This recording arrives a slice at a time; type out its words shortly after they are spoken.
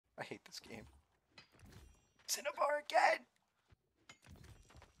I hate this game. Cinnibar again!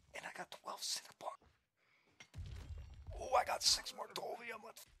 And I got 12 Cinnibar. Oh, I got 6 more Tolvium.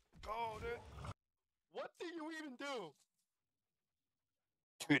 Let's go, dude. What do you even do?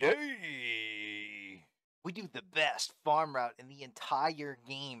 Today, we do the best farm route in the entire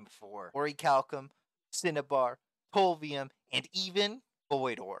game for ORICHALCUM, Cinnibar, Tolvium, and even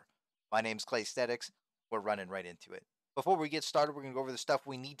VOIDBENT. My name's Claysthetics. We're running right into it. Before we get started, we're going to go over the stuff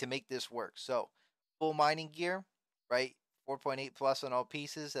we need to make this work. So, full mining gear, right? 4.8 plus on all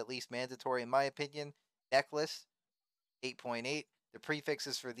pieces, at least mandatory in my opinion. Necklace, 8.8. The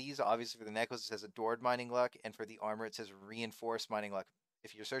prefixes for these, obviously for the necklace, it says Adored Mining Luck, and for the armor, it says Reinforced Mining Luck.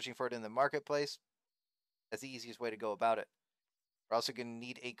 If you're searching for it in the marketplace, that's the easiest way to go about it. We're also going to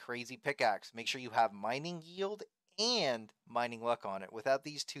need a crazy pickaxe. Make sure you have mining yield and mining luck on it. Without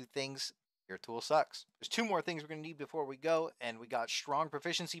these two things, your tool sucks. There's 2 more things we're going to need before we go, and we got strong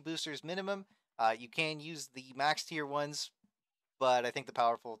proficiency boosters minimum. You can use the max tier ones, but I think the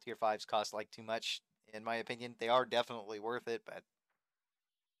powerful tier 5s cost like too much, in my opinion. They are definitely worth it, but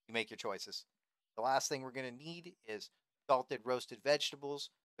you make your choices. The last thing we're going to need is salted roasted vegetables.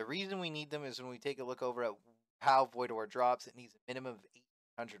 The reason we need them is when we take a look over at how VOIDBENT drops, it needs a minimum of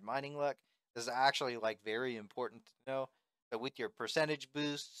 800 mining luck. This is actually like very important to know. So with your percentage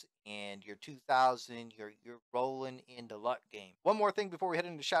boosts and your 2000, you're rolling into luck game. One more thing before we head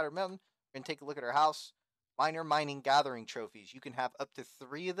into Shattered Mountain, we're going to take a look at our house. Miner mining gathering trophies. You can have up to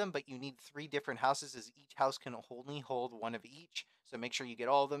 3 of them, but you need 3 different houses as each house can only hold 1 of each. So make sure you get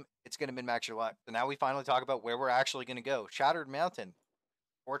all of them. It's going to min-max your luck. So now we finally talk about where we're actually going to go. Shattered Mountain,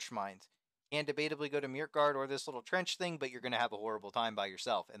 Torch Mines. Can debatably go to Mirtgard or this little trench thing, but you're going to have a horrible time by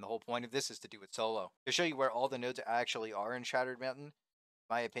yourself. And the whole point of this is to do it solo. To show you where all the nodes actually are in Shattered Mountain,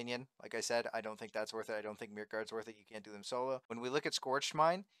 my opinion, like I said, I don't think that's worth it. I don't think Mirtgard's worth it. You can't do them solo. When we look at Scorched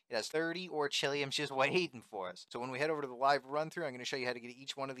Mine, it has 30 Orichalcums just waiting for us. So when we head over to the live run through, I'm going to show you how to get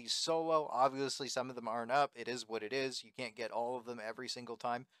each one of these solo. Obviously, some of them aren't up. It is what it is. You can't get all of them every single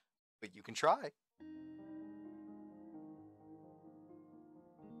time, but you can try.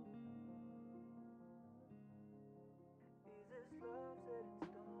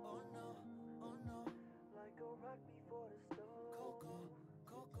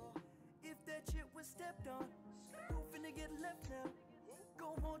 Stepped on, who finna get left now?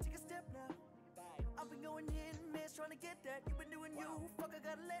 Go on, take a step now. I've been going in, man's trying to get that. You been doing you, fuck, I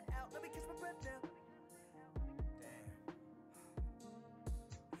gotta let out. Let me catch my breath now.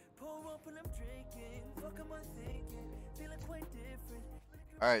 Pour up and I'm drinking, fuck am I thinking? Feeling quite different.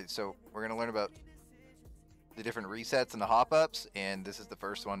 Alright, so we're gonna learn about the different resets and the hop-ups, and this is the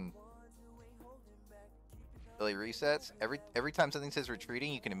first one. Daily resets. Every time something says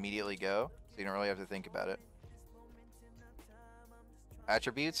retreating, you can immediately go, so you don't really have to think about it.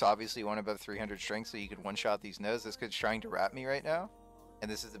 Attributes, obviously one above 300 strength, so you could one-shot these nodes. This kid's trying to wrap me right now,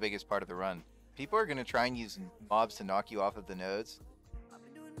 and this is the biggest part of the run. People are going to try and use mobs to knock you off of the nodes.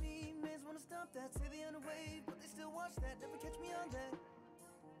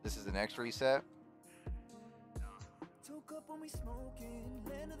 This is the next reset.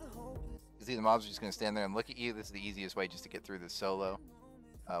 You see the mobs are just going to stand there and look at you. This is the easiest way just to get through this solo.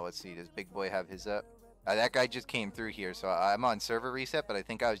 Let's see, does Big Boy have his up? That guy just came through here, so I'm on server reset, but I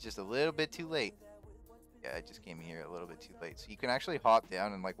think I was just a little bit too late. Yeah, I just came here a little bit too late. So you can actually hop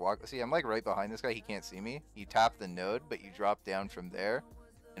down and like walk. See, I'm like right behind this guy. He can't see me. You tap the node, but you drop down from there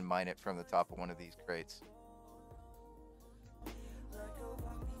and mine it from the top of one of these crates.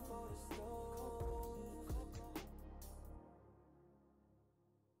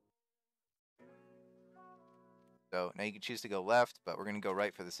 So now you can choose to go left, but we're going to go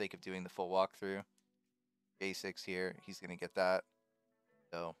right for the sake of doing the full walkthrough. Basics here. He's going to get that.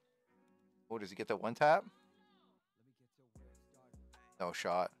 So, oh, does he get the one tap? No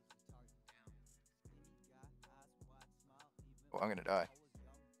shot. Oh, I'm going to die.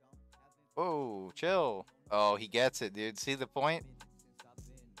 Whoa, chill. Oh, he gets it, dude. See the point?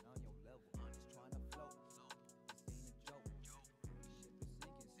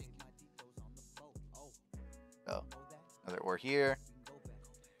 Oh, another ore here.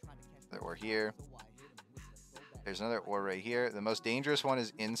 Another ore here. There's another ore right here. The most dangerous one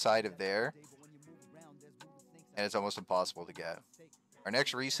is inside of there. And it's almost impossible to get. Our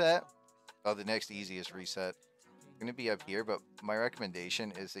next reset, the next easiest reset, is going to be up here. But my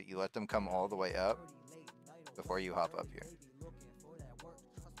recommendation is that you let them come all the way up before you hop up here.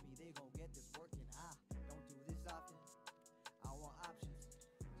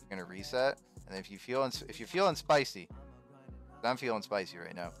 You're going to reset. And if you're feeling spicy, I'm feeling spicy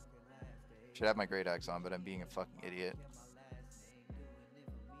right now. Should have my great axe on, but I'm being a fucking idiot.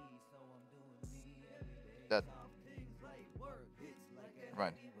 Dead.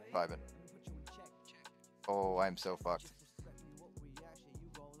 Run. Vibing. Oh, I'm so fucked.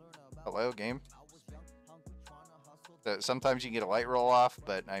 Hello, game. Sometimes you can get a light roll off,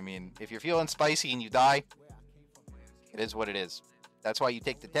 but I mean, if you're feeling spicy and you die, it is what it is. That's why you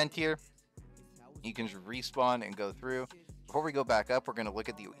take the 10 tier. You can just respawn and go through. Before we go back up, we're going to look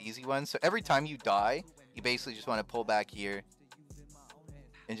at the easy ones. So every time you die, you basically just want to pull back here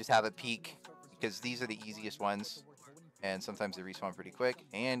and just have a peek, because these are the easiest ones. And sometimes they respawn pretty quick.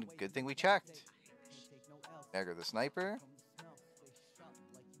 And good thing we checked. There go the sniper.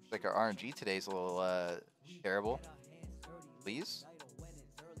 Looks like our RNG today is a little terrible. Please.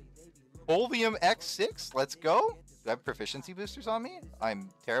 Tolvium X6, let's go. Do I have proficiency boosters on me? I'm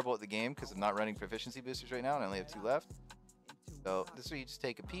terrible at the game because I'm not running proficiency boosters right now and I only have 2 left. So this is where you just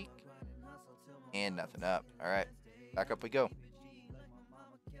take a peek. And nothing up. Alright, back up we go.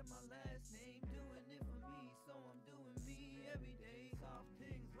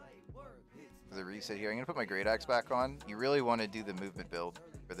 The reset here. I'm going to put my Great Axe back on. You really want to do the movement build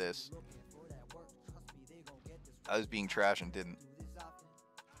for this. I was being trash and didn't.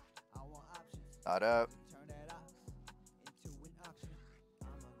 Not up.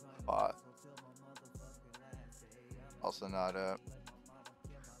 Bot. Also not up.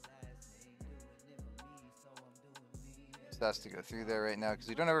 Just has to go through there right now because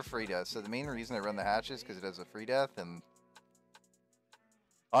we don't have a free death. So the main reason I run the hatch is because it has a free death, and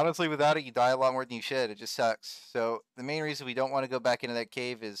honestly, without it, you die a lot more than you should. It just sucks. So the main reason we don't want to go back into that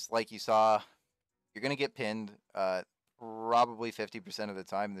cave is, like you saw, you're going to get pinned probably 50% of the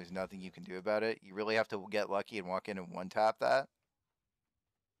time. There's nothing you can do about it. You really have to get lucky and walk in and one-tap that.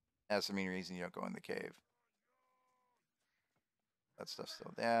 That's the main reason you don't go in the cave. That stuff's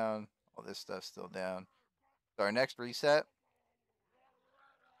still down. All this stuff's still down. So our next reset.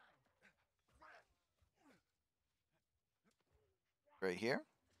 Right here.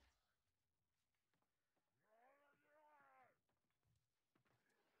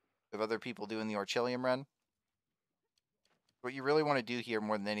 We have other people doing the Orchilium run. What you really want to do here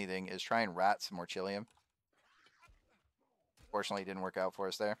more than anything is try and rat some Orchilium. Fortunately, it didn't work out for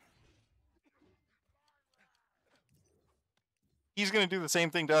us there. He's going to do the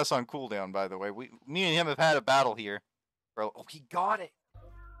same thing to us on cooldown, by the way. Me and him have had a battle here. Bro, oh, he got it.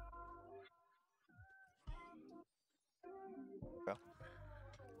 Go.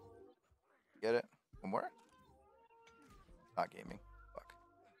 Get it? One more? Not gaming. Fuck.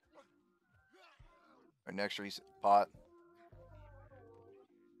 Our next reset pot.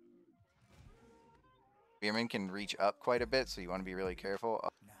 Spearman can reach up quite a bit, so you want to be really careful.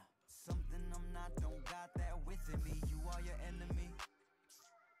 Something I'm not, don't got that within me. You are your enemy.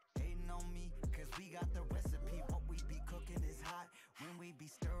 Hating on me, cause we got the recipe. What we be cooking is hot. When we be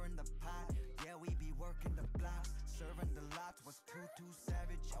stirring the pot, yeah, we be working the blocks. Serving the lots was too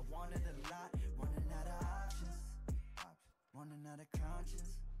savage. I wanted a lot, running out of options. Running out of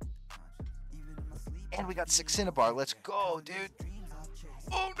conscience. Even in my sleep. And we got 6 Cinnibar. Let's go, dude.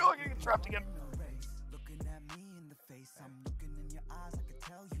 Oh no, you're getting trapped again.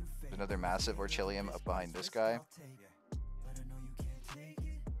 Another massive Orchilium up behind this guy.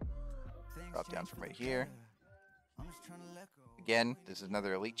 Drop down from right here. Again, this is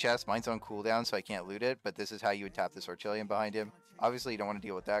another elite chest. Mine's on cooldown, so I can't loot it, but this is how you would tap this Orchilium behind him. Obviously, you don't want to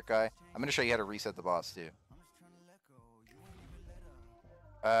deal with that guy. I'm going to show you how to reset the boss, too.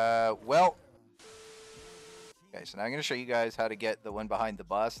 Well. Okay, so now I'm going to show you guys how to get the one behind the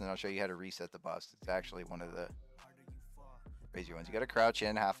boss, and then I'll show you how to reset the boss. It's actually one of the crazy ones. You gotta crouch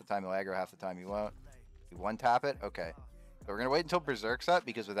in half the time, you'll aggro half the time you won't. You one tap it, okay. So we're gonna wait until Berserk's up,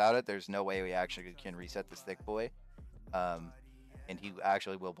 because without it, there's no way we actually can reset this thick boy. And he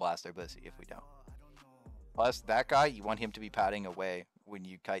actually will blast our pussy if we don't. Plus, that guy, you want him to be padding away when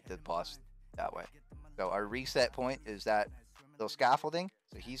you kite the boss that way. So our reset point is that little scaffolding.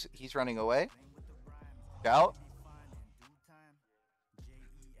 So he's running away. Out.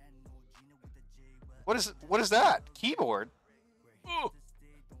 What is that? Keyboard? Ooh.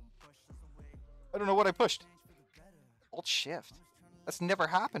 I don't know what I pushed. Alt shift. That's never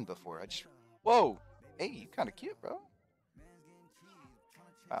happened before. Whoa. Hey, you kind of cute, bro.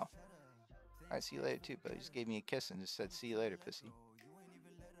 Wow. Alright, see you later too, but he just gave me a kiss and just said, see you later, pussy.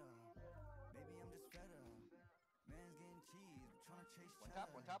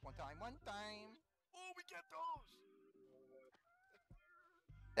 One time. Oh, we get those.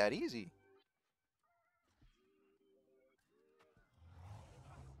 That easy.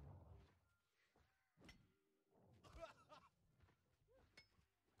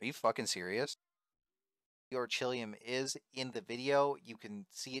 Are you fucking serious? Your Orchilium is in the video. You can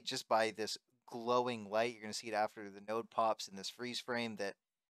see it just by this glowing light. You're going to see it after the node pops in this freeze frame that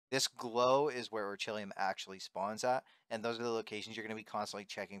this glow is where Orichalcum actually spawns at, and those are the locations you're going to be constantly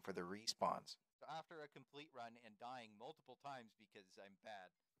checking for the respawns. So after a complete run and dying multiple times because I'm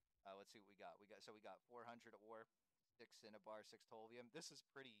bad, let's see what we got. We got 400 ore, 6 Cinnibar, 6 Tolvium. This is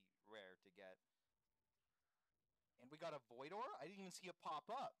pretty rare to get. And we got a void ore? I didn't even see it pop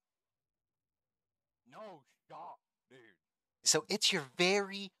up. No shot, dude. So it's your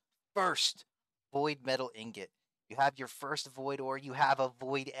very first void metal ingot. You have your first void ore, you have a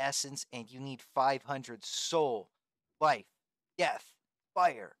void essence, and you need 500 soul, life, death,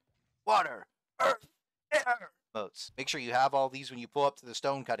 fire, water, earth, air motes. Make sure you have all these when you pull up to the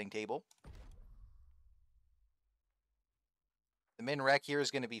stone cutting table. The min rec here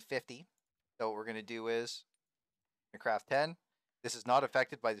is going to be 50. So what we're going to do is craft 10. This is not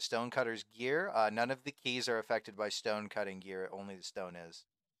affected by the stone cutter's gear. None of the keys are affected by stone cutting gear. Only the stone is,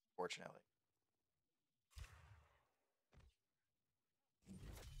 fortunately.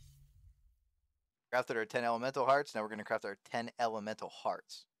 Crafted our 10 elemental hearts. Now we're going to craft our 10 elemental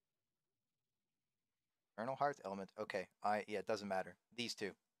hearts. Eternal hearts, element. Okay, yeah, it doesn't matter. These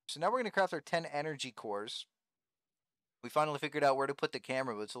two. So now we're going to craft our 10 energy cores. We finally figured out where to put the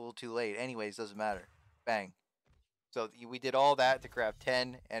camera, but it's a little too late. Anyways, doesn't matter. Bang. So we did all that to craft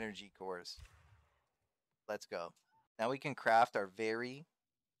 10 energy cores. Let's go. Now we can craft our very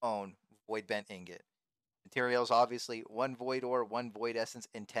own void bent ingot. Materials, obviously, 1 void ore, 1 void essence,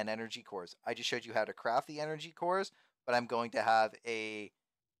 and 10 energy cores. I just showed you how to craft the energy cores, but I'm going to have a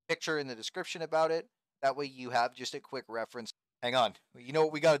picture in the description about it. That way you have just a quick reference. Hang on. You know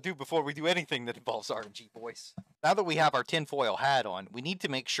what we got to do before we do anything that involves RNG, boys? Now that we have our tinfoil hat on, we need to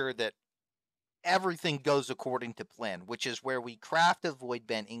make sure that everything goes according to plan, which is where we craft a void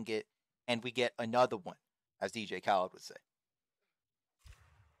bent ingot and we get another one, as DJ Khaled would say.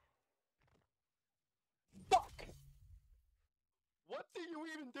 Fuck! What do you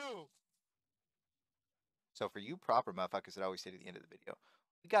even do? So for you proper motherfuckers that I always say at the end of the video,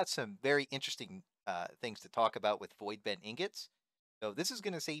 we got some very interesting things to talk about with void bent ingots. So this is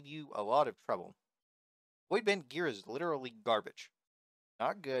going to save you a lot of trouble. Void bent gear is literally garbage.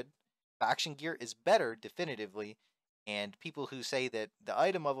 Not good. Faction gear is better, definitively. And people who say that the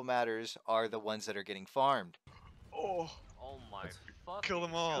item level matters are the ones that are getting farmed. Oh my fucking kill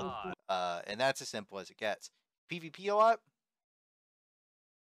them all. God. And that's as simple as it gets. PvP a lot,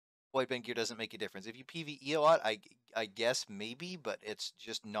 void bent gear doesn't make a difference. If you PvE a lot, I guess maybe, but it's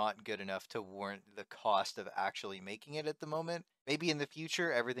just not good enough to warrant the cost of actually making it at the moment. Maybe in the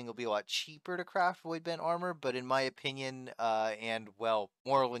future, everything will be a lot cheaper to craft void bent armor, but in my opinion, and well,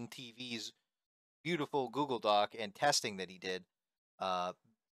 Moreland TV's beautiful Google Doc and testing that he did,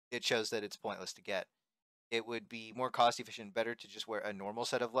 it shows that it's pointless to get. It would be more cost efficient, better to just wear a normal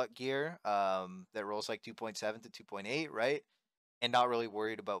set of luck gear that rolls like 2.7 to 2.8, right? And not really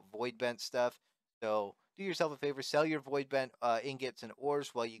worried about void bent stuff. So do yourself a favor, sell your void bent ingots and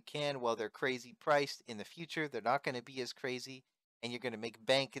ores while you can, while they're crazy priced. In the future, they're not going to be as crazy, and you're going to make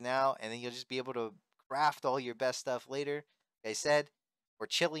bank now, and then you'll just be able to craft all your best stuff later. Like I said,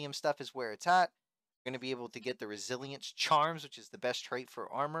 Orichalcum stuff is where it's at. You're going to be able to get the resilience charms, which is the best trait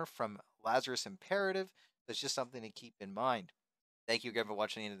for armor from Lazarus Imperative. That's just something to keep in mind. Thank you again for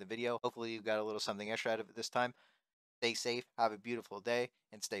watching the end of the video. Hopefully you got a little something extra out of it this time. Stay safe, have a beautiful day,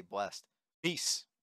 and stay blessed. Peace.